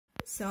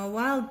So a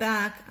while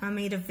back I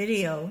made a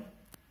video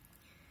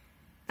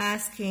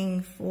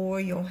asking for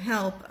your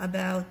help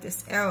about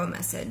this error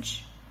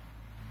message,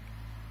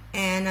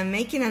 and I'm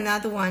making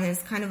another one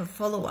as kind of a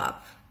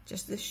follow-up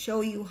just to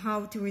show you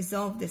how to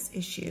resolve this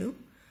issue.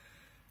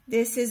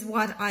 This is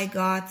what I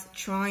got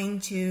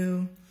trying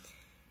to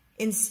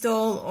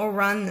install or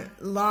run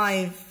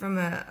live from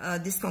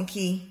a disk on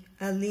key,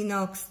 a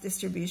Linux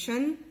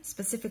distribution,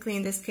 specifically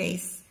in this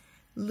case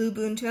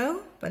Lubuntu,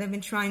 but I've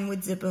been trying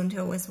with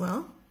Ubuntu as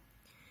well.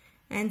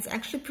 And it's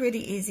actually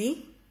pretty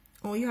easy.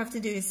 All you have to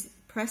do is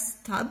press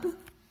tab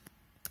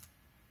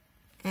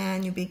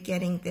and you'll be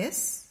getting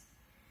this,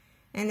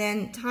 and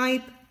then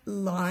type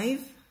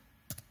live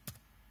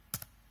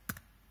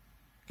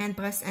and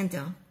press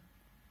enter.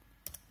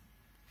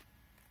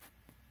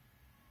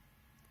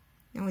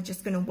 Now we're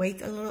just going to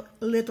wait a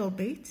little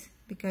bit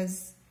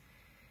because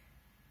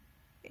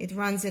it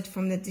runs it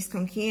from the disk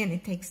on key and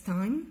it takes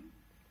time.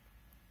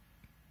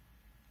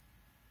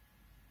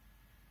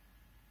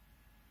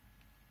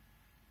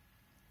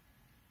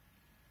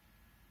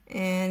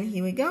 And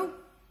here we go,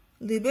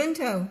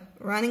 Lubuntu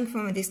running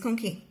from a disk on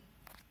key.